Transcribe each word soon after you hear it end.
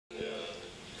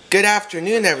Good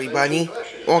afternoon, everybody.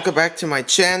 Welcome back to my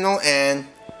channel, and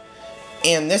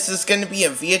this is going to be a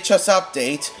VHS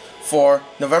update for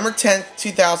November 10th,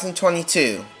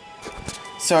 2022.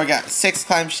 So I got 6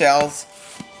 clamshells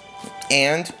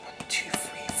and 1, 2, 3,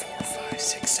 4, 5,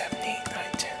 6, 7, 8, 9,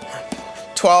 10, 11,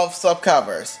 12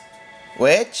 slipcovers,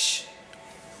 which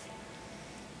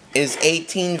is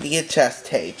 18 VHS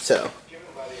tapes. So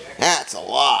that's a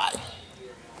lot.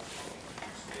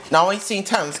 Not wasting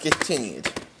time, let's get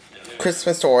continued.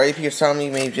 Christmas story, if you're telling me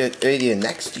maybe video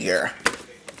next year.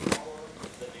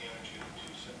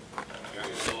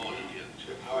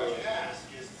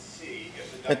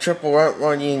 A triple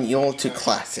running Yule 2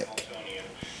 classic.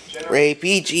 Ray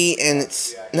PG, and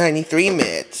it's 93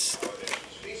 minutes.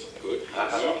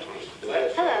 Hello.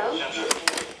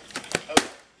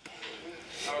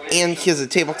 And here's a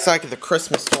table psych of the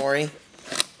Christmas story.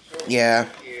 Yeah.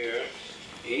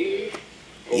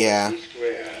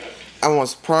 I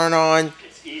was put on,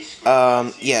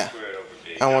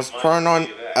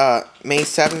 May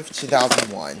 7th,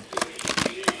 2001.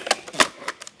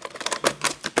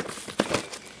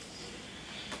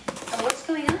 What's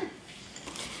going on?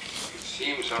 It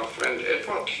seems our friend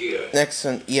Edward here Next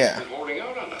one, is holding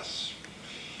out on us.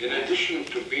 In addition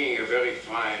to being a very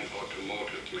fine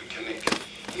automotive mechanic,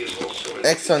 he is also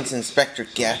Next one's Inspector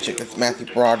Gadget with Matthew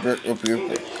Broderick.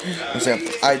 So,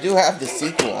 I do have the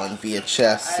sequel on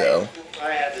VHS, so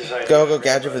Go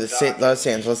Gadget for the Los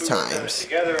Angeles Times.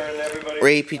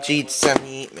 Ray PG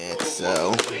 78 minutes,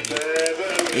 so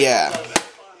yeah.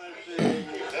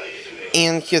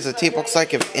 And here's a tape looks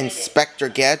like of Inspector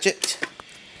Gadget.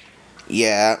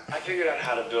 Yeah. I figured out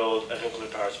how to build a nuclear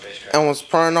powered spacecraft. And was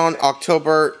put on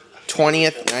October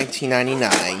 20th,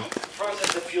 1999.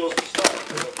 Process that fuels the star.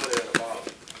 We'll put it in a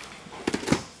bottle.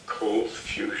 cold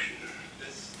fusion.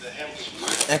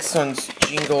 Next one's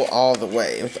Jingle All the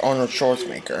Way with Arnold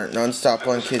Schwarzenegger. Non-stop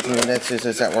on kids and minutes.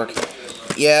 Does that work?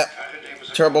 Yeah.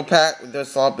 Turbo Pack with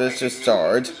those all business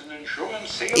stars.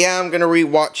 Yeah, I'm gonna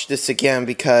rewatch this again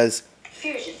because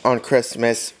on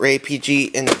Christmas, Ray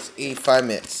PG, and it's 85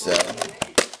 minutes. So,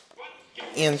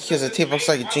 and here's a tape looks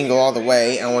like a Jingle All the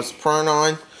Way, and was put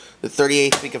on the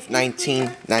 38th week of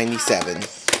 1997.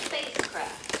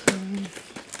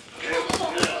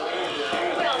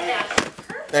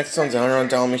 Next one's 101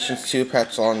 Dalmatians 2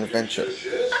 Patch Law and Adventure.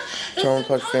 Total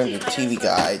Plus fan the TV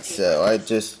guide, so I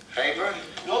just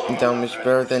Dalmatians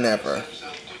better than ever.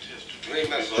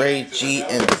 Ray G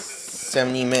and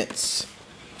 70 minutes.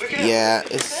 Yeah,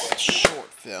 it's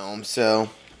short film, so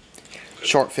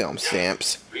short film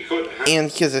stamps.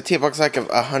 And here's a tape looks like of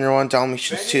 101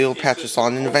 Dalmatians 2 Patches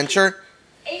on an Adventure.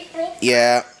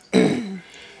 Yeah. 5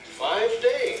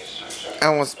 days. I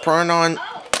was put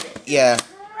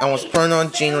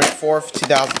on January 4th,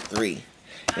 2003.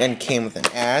 And came with an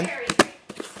ad.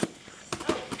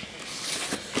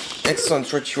 Next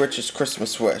one's Richie Rich's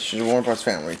Christmas Wish, the Warner Bros.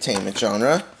 Family Entertainment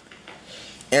genre.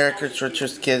 Eric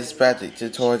Rich's Kids Bad to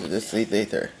towards this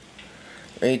later.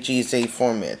 Ray G's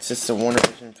 84 minutes. This is a Warner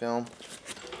Vision film.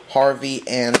 Harvey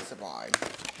and Survive.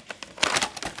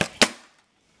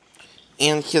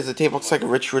 And here's a tape looks like a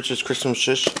Richie Rich's Christmas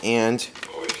Wish, and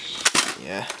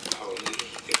yeah.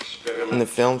 And the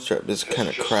film strip is kind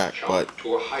of cracked, but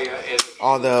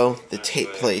although the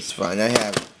tape plays fine, I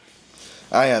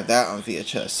have that on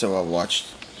VHS, so I watched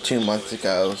 2 months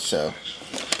ago. So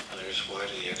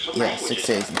yeah, 6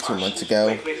 days and 2 months ago.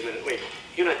 Wait a minute.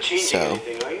 You're not changing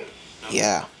anything, are you?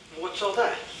 Yeah. What's all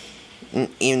that?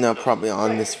 Even though probably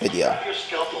on this video.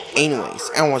 Anyways,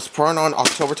 and was put on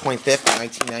October 25th,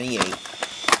 1998,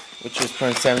 which was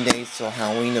put 7 days till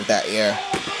Halloween of that year.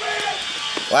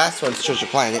 Last one's Treasure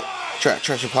Planet.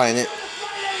 Treasure Planet.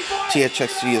 THX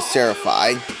Studios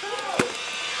Certified.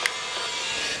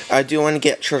 I do want to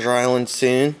get Treasure Island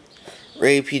soon.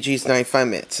 Ray PG's 95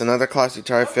 minutes. Another classic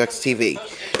THX TV.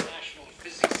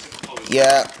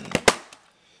 Yeah.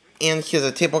 And here's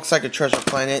a tape looks like a Treasure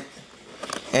Planet.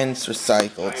 And it's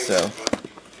recycled, so.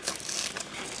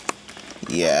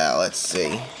 Yeah, let's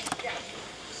see.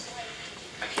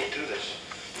 I can't do this.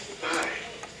 Why?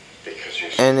 Because you're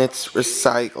And it's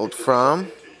recycled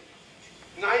from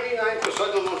 99%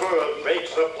 of the world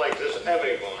makes up like this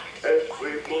every morning.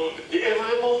 Every morning.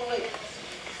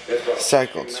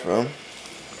 recycled from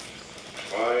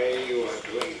Why you are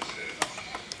doing this?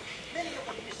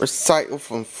 recycled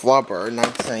from Flubber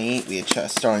 1998 VHS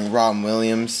starring Robin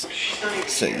Williams.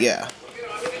 So yeah.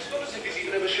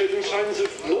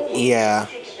 Yeah.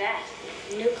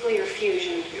 Nuclear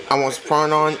fusion. I was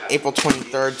put on April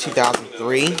 23rd,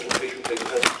 2003.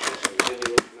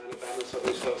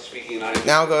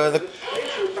 Now go to the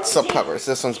slipcovers.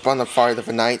 This one's Bond of Fire of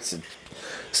the Nights,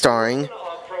 starring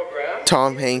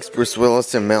Tom Hanks, Bruce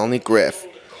Willis, and Melanie Griffith.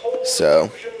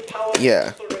 So,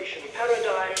 yeah.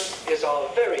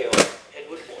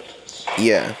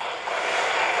 Yeah.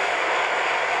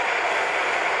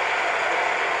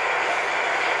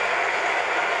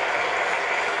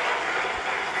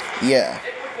 Yeah.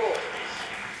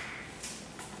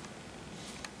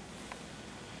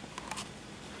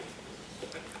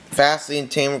 Fastly and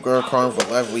Tamer Girl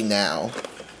Carnival Every Now.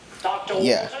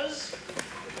 Yeah.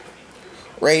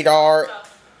 Radar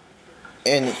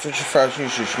and it's Richard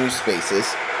Fauci's New Spaces.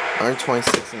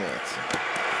 126 minutes.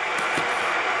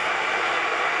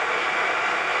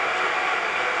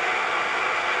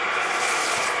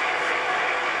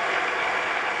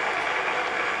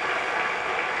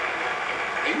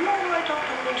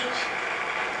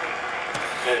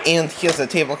 And here's a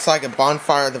table looks like a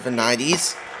bonfire of the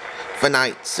Vanites.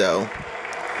 So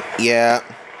yeah.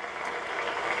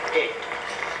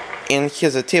 And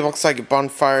here's a table looks like a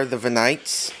bonfire of the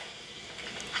Vanites.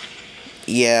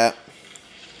 Yeah.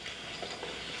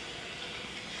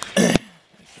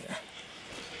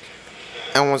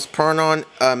 And was put on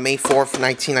May 4th,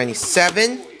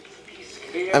 1997.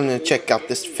 I'm gonna check out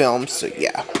this film, so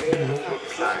yeah.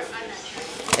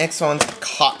 Next one's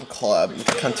Cotton Club,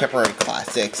 contemporary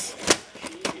classics.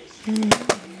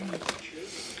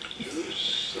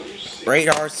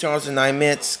 Radar, 209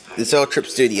 minutes, the Zero Trip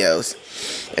Studios.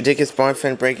 I did his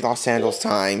boyfriend break Los Angeles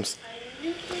Times.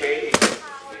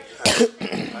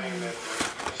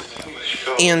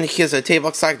 And here's a table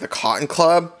looks like the Cotton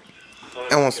Club.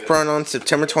 And was put on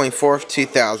September 24th,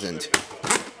 2000.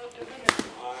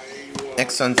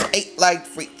 Next one's 8-Legged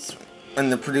Freaks. And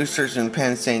the producers in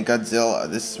Japan saying Godzilla,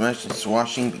 this smash is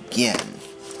washing begin.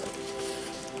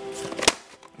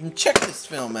 And check this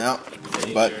film out,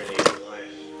 but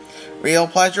real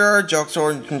pleasure, jokes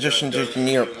or conditions to the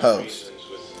New York Post.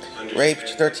 Rape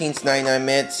 13 to 99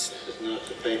 minutes.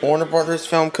 Warner Brothers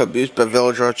film co-produced by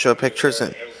Village Roadshow Pictures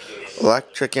and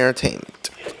Electric Entertainment.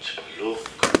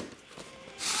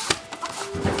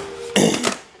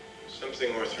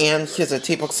 And here's a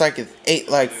tape looks like it's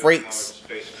 8-Legged Freaks.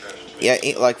 Yeah,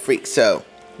 8-Legged Freaks, so,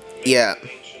 yeah.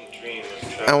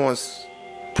 I was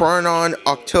put on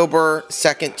October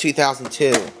 2nd,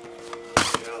 2002.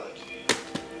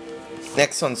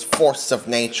 Next one's Force of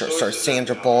Nature, stars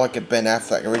Sandra Bullock and Ben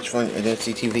Affleck, original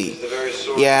Identity TV.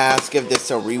 Yeah, let's give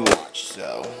this a rewatch,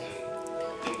 so.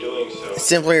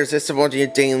 Simply Irresistible to your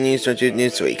daily news or to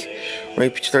Newsweek.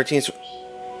 Rape 13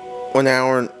 1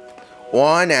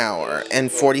 hour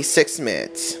and 46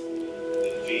 minutes.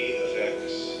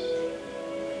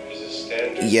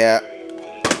 Yeah.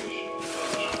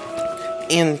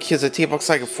 And here's a tape looks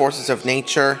like a Forces of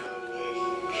Nature.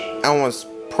 I was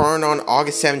put on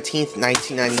August 17th,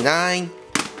 1999.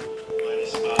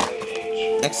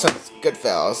 Next one's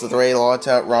Goodfellas with Ray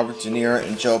Liotta, Robert De Niro,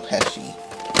 and Joe Pesci.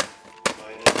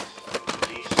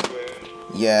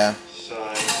 Yeah.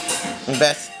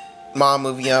 Best mom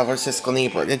movie ever, Siskel and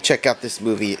Ebert. And check out this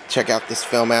movie. Check out this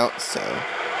film out. So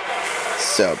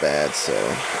bad.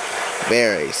 So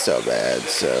very so bad.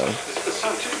 So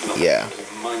yeah.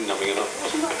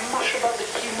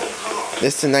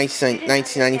 This is a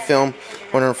 1990 film.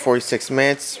 146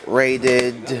 minutes.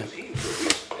 Rated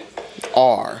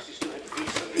R.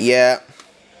 Yeah.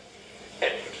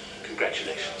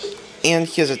 Congratulations. And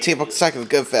here's a tape looks like of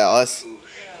Goodfellas.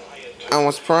 I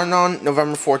was put on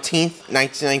November 14th,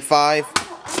 1995.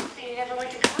 So you never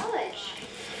went to college?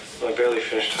 I barely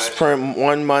finished high It's school. for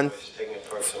 1 month, Taking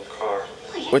apart some car.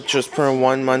 which was per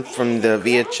 1 month from the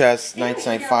VHS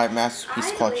 1995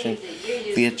 Masterpiece Collection,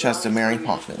 VHS of Mary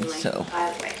Hoffman. So,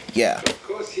 yeah.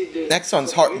 Next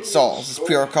one's Heart and Soul. This is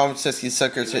pure comedy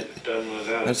suckers hit. Done with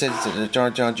that. I said to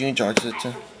John Jr. Got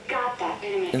that.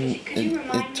 Wait a minute. Could you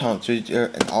remind me? Tom Jr.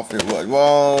 and Alfred Wood.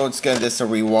 Whoa, let's get this a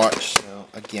rewatch. So,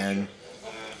 again.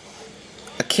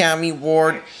 Academy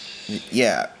Award.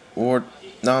 Yeah. Award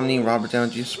nominee Robert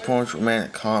Downey Jr. Supports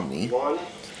romantic comedy. 1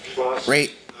 plus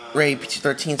Rape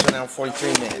PG-13 to an hour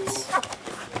 43 minutes.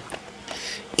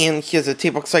 And here's a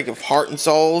tape looks like of Heart and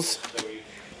Souls.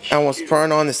 I was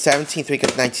put on the 17th week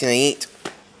of 1998.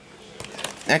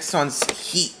 Next one's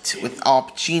Heat with Al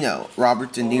Pacino,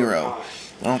 Robert De Niro.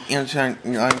 Well,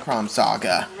 Crime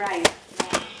Saga. Right.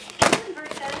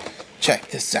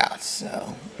 Check this out.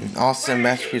 So, an awesome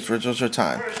masterpiece originals of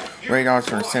time. Radar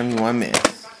for 71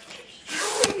 minutes.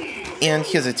 And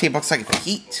here's a tape looks like of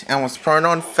Heat. And was put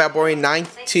on February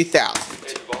 9th,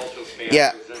 2000.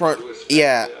 Yeah,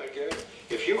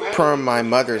 per my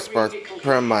mother's birthday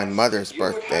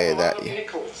that year.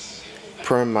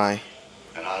 Per my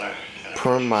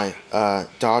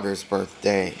daughter's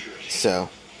birthday. So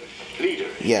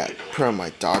yeah, per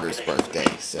my daughter's birthday.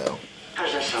 So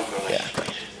Yeah.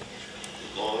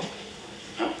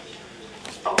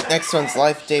 Next one's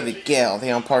Life of David Gale,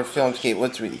 the on-par film Kate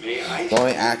Woods really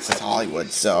going Access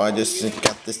Hollywood. So I just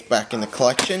got this back in the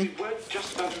collection.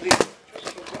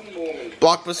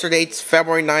 Blockbuster dates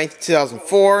February 9th,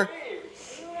 2004.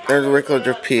 There's a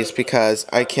regular piece because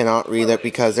I cannot read it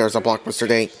because there's a Blockbuster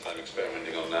date.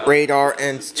 Radar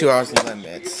ends 2 hours and 11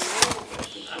 minutes.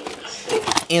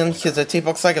 And because the tape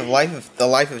looks like the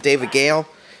life of David Gale,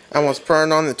 and was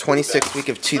burned on the 26th week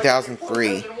of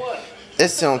 2003.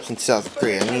 This film's from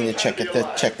 2003. I need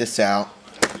to check this out.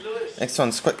 Next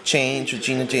one's Quick Change with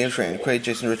Gina James Rand, Craig,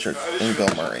 Jason Richard, and Bill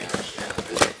Murray.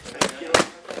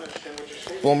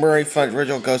 Bill Murray from the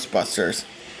original Ghostbusters.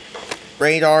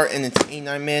 Radar, and it's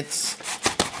 89 minutes.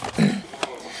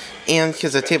 And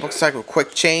because the tape looks like a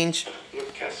Quick Change,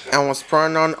 and was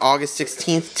burned on August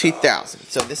 16th, 2000.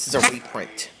 So this is a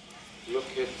reprint.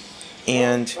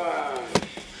 And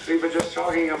we were just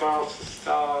talking about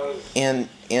stars. And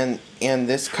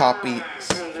this copy,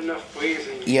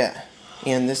 yeah,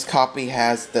 and this copy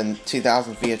has the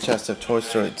 2000 VHS of Toy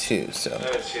Story 2. So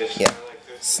yeah,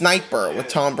 Sniper with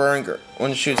Tom Berenger.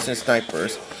 One shoots in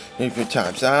snipers. A few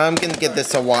times. I'm gonna give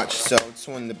this a watch. So it's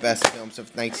one of the best films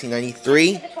of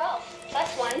 1993.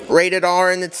 Rated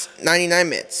R, and it's 99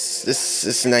 minutes. This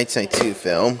is a 1992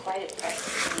 film.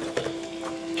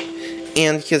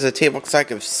 And because the tape looks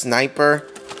like a Sniper,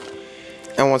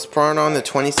 and was burned on the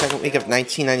 22nd week of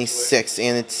 1996,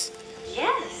 and it's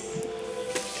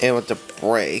able to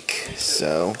break.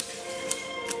 So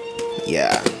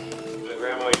yeah.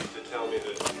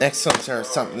 Next one's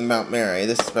Something About Mary.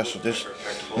 This is a special edition.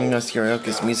 You know,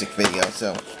 karaoke's music video.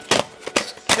 So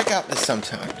check out this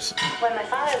sometimes.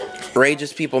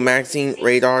 Rageous People Magazine,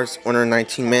 Radars,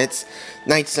 119 minutes,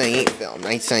 1998 film,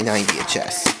 1999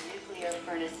 VHS.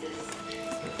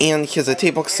 And because the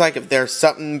tape looks like if there's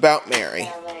Something About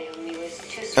Mary,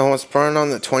 and was burned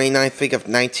on the 29th week of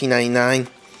 1999.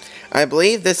 I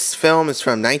believe this film is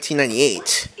from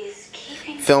 1998.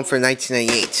 Film for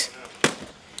 1998.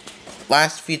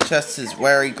 Last VHS is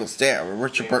Where Eagles Dare, with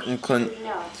Richard Burton, Clint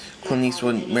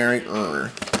Eastwood, Mary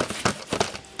Err.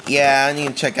 Yeah, I need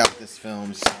to check out this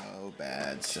film so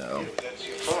bad, so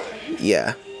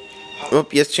yeah.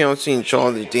 Oop, yes, channel seen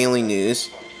all the daily news.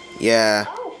 Yeah.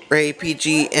 Rated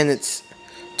PG, and it's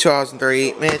 2 hours and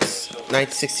 38 minutes,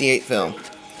 1968 film.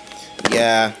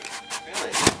 Yeah.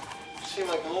 Seem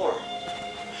like more.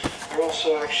 They're all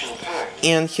so action-packed.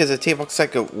 And here's a tape looks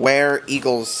like a Where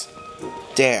Eagles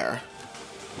Dare.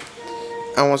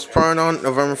 And was burned on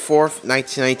November 4th,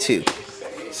 1992.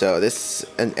 So this is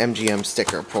an MGM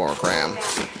sticker program.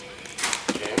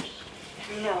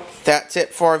 That's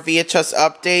it for our VHS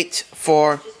update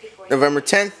for November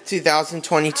 10th,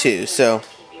 2022. So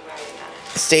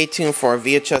stay tuned for our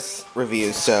VHS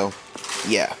review. So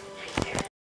yeah.